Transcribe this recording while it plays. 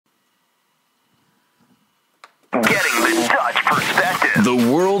Getting the Dutch perspective.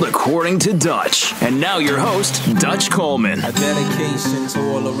 The world according to Dutch. And now your host, Dutch Coleman. A dedication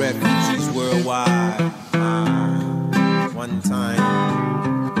to all the refugees worldwide. One time.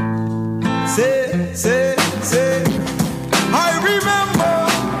 Say. I remember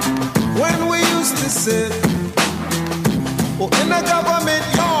when we used to sit in a government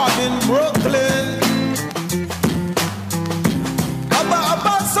yard in Brooklyn.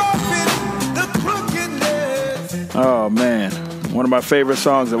 About solving the crookedness. Oh, man. One of my favorite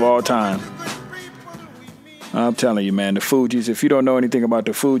songs of all time. I'm telling you, man, the Fugees. If you don't know anything about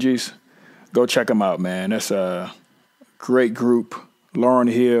the Fugees, go check them out, man. That's a great group.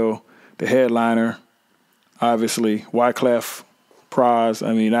 Lauryn Hill, the headliner, obviously. Wyclef, Pras.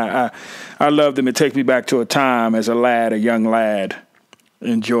 I mean, I love them. It takes me back to a time as a young lad,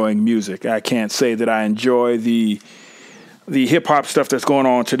 enjoying music. I can't say that I enjoy the hip hop stuff that's going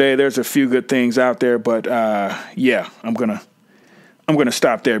on today. There's a few good things out there, but yeah, I'm gonna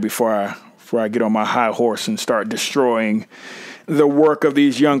stop there before I get on my high horse and start destroying the work of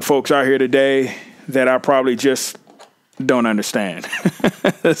these young folks out here today that I probably just don't understand.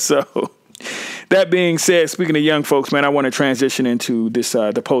 So that being said, speaking of young folks, man, I want to transition into this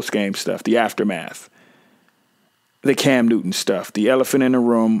the post game stuff, the aftermath, the Cam Newton stuff, the elephant in the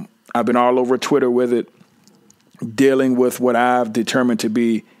room. I've been all over Twitter with it, dealing with what I've determined to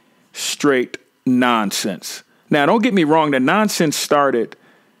be straight nonsense. Now, don't get me wrong. The nonsense started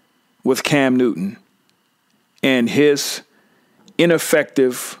with Cam Newton and his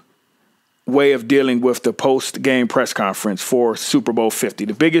ineffective way of dealing with the post-game press conference for Super Bowl 50,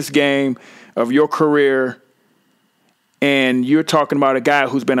 the biggest game of your career. And you're talking about a guy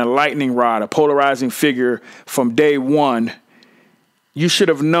who's been a lightning rod, a polarizing figure from day one. You should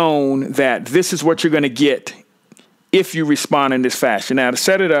have known that this is what you're going to get if you respond in this fashion. Now, to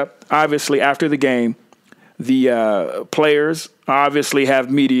set it up, obviously, after the game, the players obviously have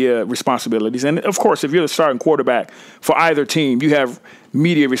media responsibilities. And, of course, if you're the starting quarterback for either team, you have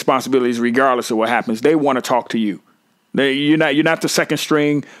media responsibilities regardless of what happens. They want to talk to you. You're not the second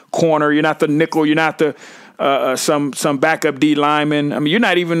string corner. You're not the nickel. You're not the some backup D lineman. I mean, you're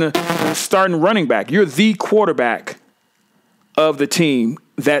not even the starting running back. You're the quarterback of the team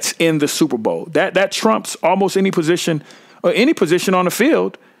that's in the Super Bowl. That trumps almost any position on the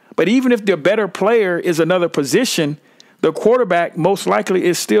field. But even if the better player is another position, the quarterback most likely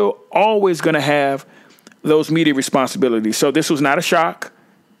is still always going to have those media responsibilities. So this was not a shock.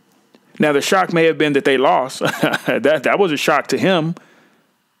 Now, the shock may have been that they lost. That was a shock to him.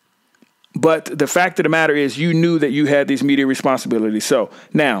 But the fact of the matter is you knew that you had these media responsibilities. So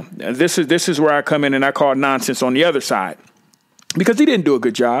now this is where I come in and I call nonsense on the other side, because he didn't do a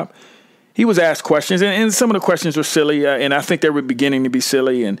good job. He was asked questions, and some of the questions were silly, and I think they were beginning to be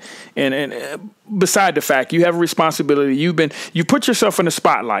silly. And beside the fact, you have a responsibility. You put yourself in the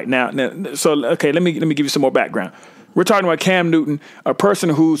spotlight now. So okay, let me give you some more background. We're talking about Cam Newton, a person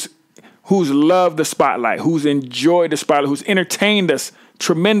who's loved the spotlight, who's enjoyed the spotlight, who's entertained us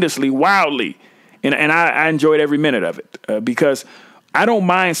tremendously, wildly, and I enjoyed every minute of it because I don't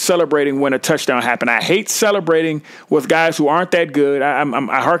mind celebrating when a touchdown happened. I hate celebrating with guys who aren't that good.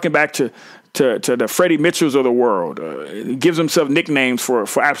 I harken back to the Freddie Mitchells of the world. Gives himself nicknames for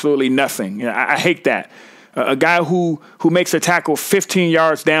absolutely nothing. I hate that. A guy who makes a tackle 15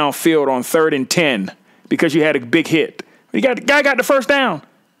 yards downfield on 3rd and 10 because you had a big hit. The guy got the first down.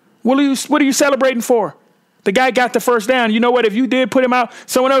 What are you celebrating for? The guy got the first down. You know what? If you did put him out,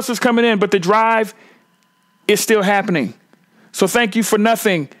 someone else is coming in, but the drive is still happening. So thank you for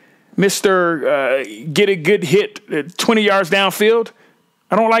nothing, Mr. Get a good hit 20 yards downfield.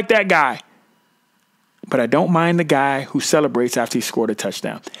 I don't like that guy. But I don't mind the guy who celebrates after he scored a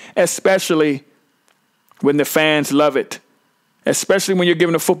touchdown, especially when the fans love it, especially when you're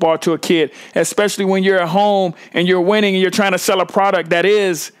giving the football to a kid, especially when you're at home and you're winning and you're trying to sell a product that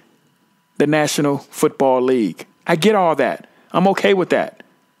is the National Football League. I get all that. I'm okay with that.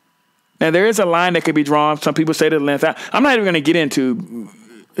 Now, there is a line that could be drawn. Some people say the length. I'm not even going to get into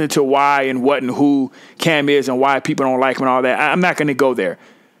why and what and who Cam is and why people don't like him and all that. I'm not going to go there.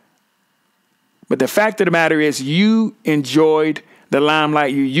 But the fact of the matter is you enjoyed the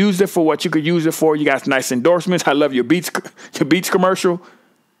limelight. You used it for what you could use it for. You got nice endorsements. I love your Beats commercial.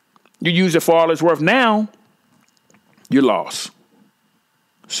 You used it for all it's worth. Now, you lost.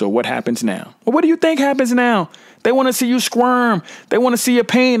 So what happens now? Well, what do you think happens now? They want to see you squirm. They want to see your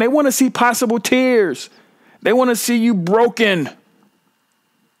pain. They want to see possible tears. They want to see you broken.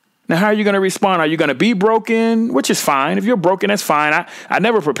 Now, how are you going to respond? Are you going to be broken? Which is fine. If you're broken, that's fine. I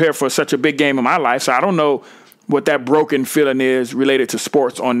never prepared for such a big game in my life, so I don't know what that broken feeling is related to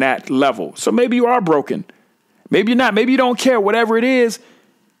sports on that level. So maybe you are broken. Maybe you're not. Maybe you don't care. Whatever it is,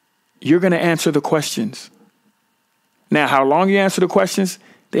 you're going to answer the questions. Now, how long you answer the questions,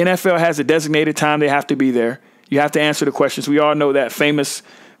 the NFL has a designated time they have to be there. You have to answer the questions. We all know that famous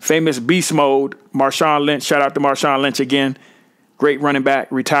beast mode. Marshawn Lynch, shout out to Marshawn Lynch again. Great running back,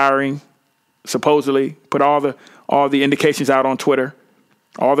 retiring, supposedly. Put all the indications out on Twitter.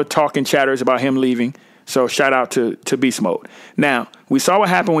 All the talk and chatters about him leaving. So shout out to beast mode. Now, we saw what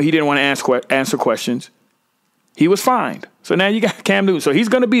happened when he didn't want to answer questions. He was fined. So now you got Cam Newton. So he's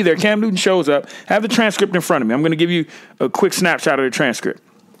going to be there. Cam Newton shows up. Have the transcript in front of me. I'm going to give you a quick snapshot of the transcript.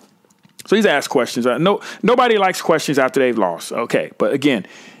 So he's asked questions. Nobody likes questions after they've lost. Okay. But again,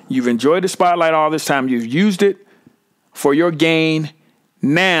 you've enjoyed the spotlight all this time. You've used it for your gain.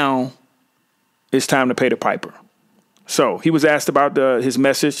 Now it's time to pay the piper. So he was asked about his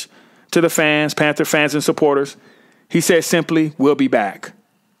message to the fans, Panther fans and supporters. He said simply, "We'll be back."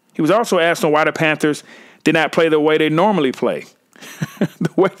 He was also asked on why the Panthers did not play the way they normally play.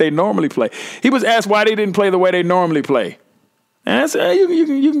 The way they normally play. He was asked why they didn't play the way they normally play. And that's,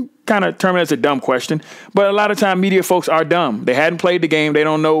 you can kind of term it as a dumb question, but a lot of time media folks are dumb. They hadn't played the game. They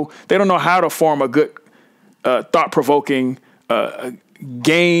don't know how to form a good, thought-provoking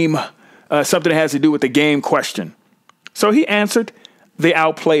game, something that has to do with the game question. So he answered, they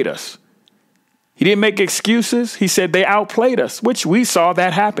outplayed us. He didn't make excuses. He said they outplayed us, which we saw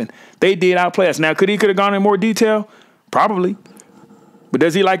that happen. They did outplay us. Now, could have gone in more detail? Probably. But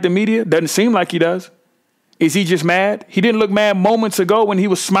does he like the media? Doesn't seem like he does. Is he just mad? He didn't look mad moments ago when he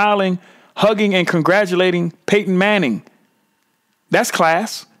was smiling, hugging, and congratulating Peyton Manning. That's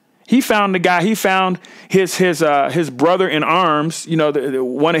class. He found the guy. He found his brother in arms,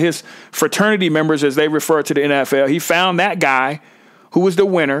 one of his fraternity members, as they refer to the NFL. He found that guy who was the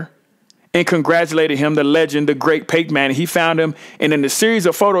winner and congratulated him, the legend, the great Peyton Manning. He found him, and in the series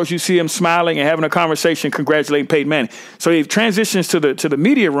of photos, you see him smiling and having a conversation, congratulating Peyton Manning. So he transitions to the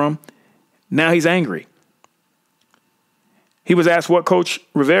media room. Now he's angry. He was asked what Coach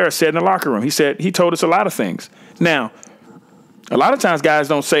Rivera said in the locker room. He said he told us a lot of things. Now, a lot of times guys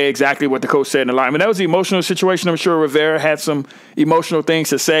don't say exactly what the coach said in the locker room. I mean, that was the emotional situation. I'm sure Rivera had some emotional things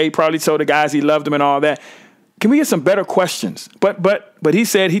to say. Probably told the guys he loved them and all that. Can we get some better questions? But he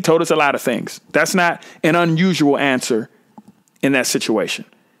said he told us a lot of things. That's not an unusual answer in that situation.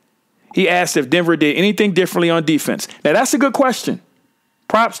 He asked if Denver did anything differently on defense. Now, that's a good question.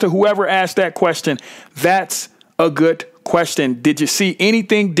 Props to whoever asked that question. That's a good question. Did you see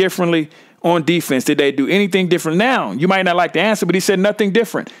anything differently on defense? Did they do anything different? Now, you might not like the answer, but he said nothing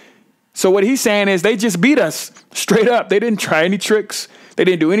different. So what he's saying is they just beat us straight up. They didn't try any tricks. They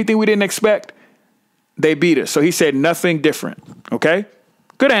didn't do anything we didn't expect. They beat us. So he said nothing different. Okay?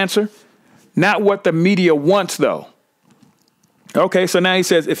 Good answer. Not what the media wants, though. Okay, so now he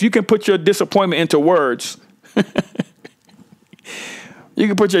says, if you can put your disappointment into words, you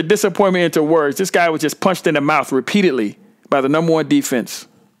can put your disappointment into words. This guy was just punched in the mouth repeatedly by the number one defense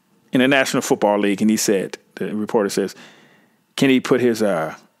in the National Football League. And he said, the reporter says, can he put his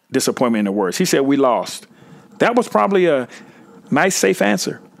disappointment into words? He said, we lost. That was probably a nice, safe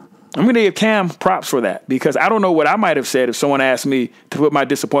answer. I'm going to give Cam props for that because I don't know what I might have said if someone asked me to put my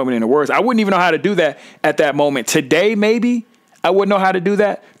disappointment into words. I wouldn't even know how to do that at that moment. Today, maybe I wouldn't know how to do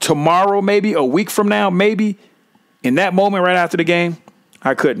that. Tomorrow, maybe a week from now, maybe in that moment right after the game,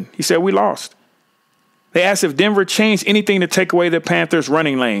 I couldn't. He said, we lost. They asked if Denver changed anything to take away the Panthers'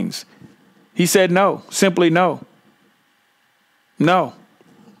 running lanes. He said no, simply no. No.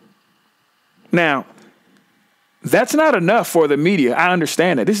 Now, that's not enough for the media. I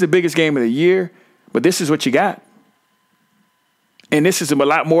understand that. This is the biggest game of the year, but this is what you got. And this is a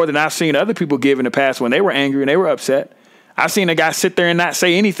lot more than I've seen other people give in the past when they were angry and they were upset. I've seen a guy sit there and not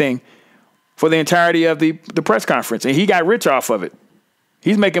say anything for the entirety of the press conference, and he got rich off of it.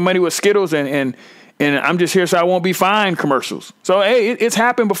 He's making money with Skittles and I'm just here so I won't be fined commercials. So, hey, it's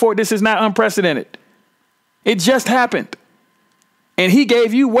happened before. This is not unprecedented. It just happened. And he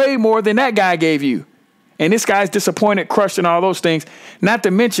gave you way more than that guy gave you. And this guy's disappointed, crushed, and all those things. Not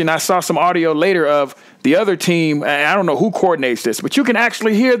to mention, I saw some audio later of the other team. I don't know who coordinates this, but you can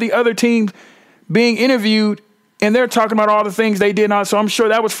actually hear the other team being interviewed, and they're talking about all the things they did. So I'm sure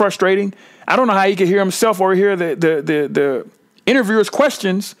that was frustrating. I don't know how he could hear himself or hear the interviewer's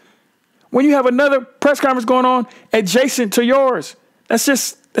questions when you have another press conference going on adjacent to yours. That's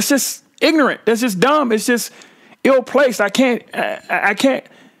just ignorant. That's just dumb. It's just ill-placed. I can't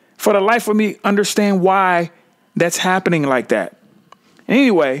for the life of me understand why that's happening like that.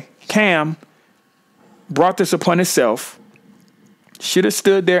 Anyway, Cam brought this upon himself. Should have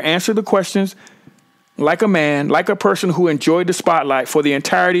stood there, answered the questions like a man, like a person who enjoyed the spotlight for the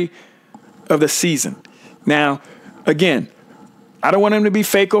entirety of the season. Now, again, I don't want him to be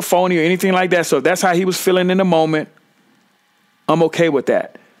fake or phony or anything like that. So if that's how he was feeling in the moment, I'm okay with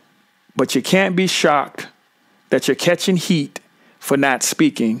that. But you can't be shocked that you're catching heat for not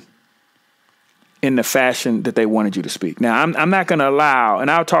speaking in the fashion that they wanted you to speak. Now, I'm not going to allow, and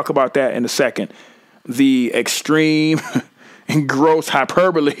I'll talk about that in a second, the extreme and gross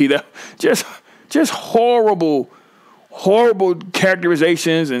hyperbole, just horrible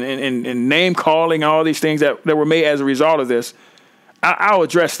characterizations and name calling, all these things that were made as a result of this. I'll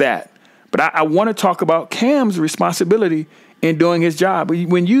address that. But I want to talk about Cam's responsibility in doing his job.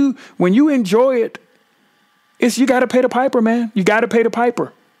 When you enjoy it, you got to pay the piper, man. You got to pay the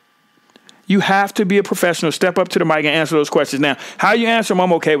piper. You have to be a professional, step up to the mic and answer those questions. Now, how you answer them,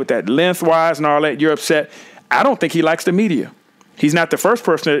 I'm okay with that. Lengthwise and all that, you're upset. I don't think he likes the media. He's not the first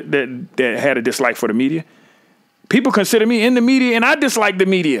person that had a dislike for the media. People consider me in the media, and I dislike the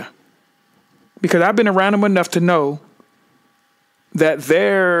media because I've been around them enough to know that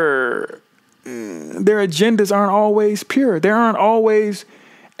their agendas aren't always pure. They aren't always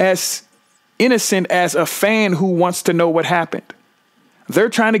as innocent as a fan who wants to know what happened. They're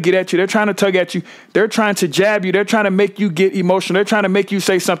trying to get at you. They're trying to tug at you. They're trying to jab you. They're trying to make you get emotional. They're trying to make you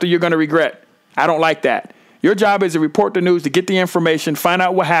say something you're going to regret. I don't like that. Your job is to report the news, to get the information, find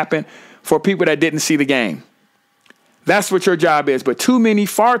out what happened for people that didn't see the game. That's what your job is. But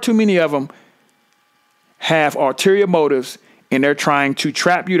far too many of them have ulterior motives, and they're trying to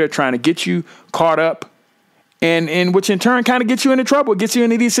trap you. They're trying to get you caught up, and which in turn kind of gets you into trouble, gets you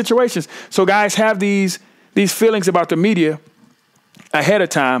into these situations. So guys have these feelings about the media ahead of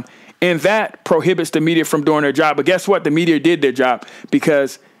time, and that prohibits the media from doing their job. But guess what? The media did their job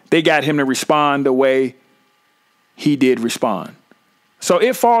because they got him to respond the way he did respond. So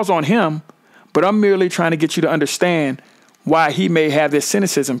it falls on him, but I'm merely trying to get you to understand why he may have this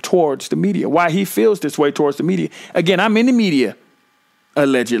cynicism towards the media, why he feels this way towards the media. Again, I'm in the media,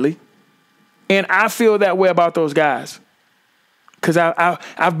 allegedly, and I feel that way about those guys because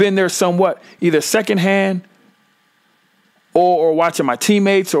I've been there somewhat, either secondhand or watching my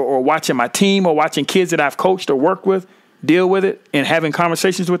teammates or watching my team or watching kids that I've coached or worked with deal with it and having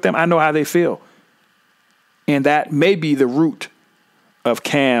conversations with them. I know how they feel. And that may be the root of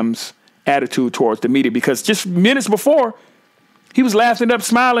Cam's attitude towards the media, because just minutes before, he was laughing up,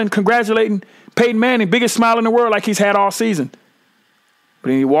 smiling, congratulating Peyton Manning, biggest smile in the world like he's had all season. But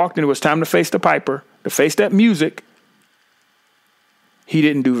then he walked and it was time to face the piper, to face that music. He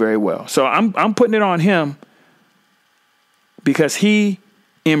didn't do very well. So I'm putting it on him because he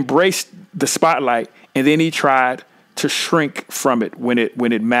embraced the spotlight and then he tried to shrink from it when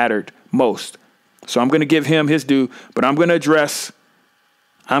it mattered most. So I'm going to give him his due, but I'm going to address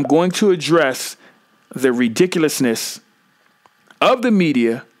the ridiculousness of the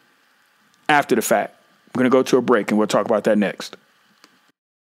media after the fact. I'm going to go to a break and we'll talk about that next.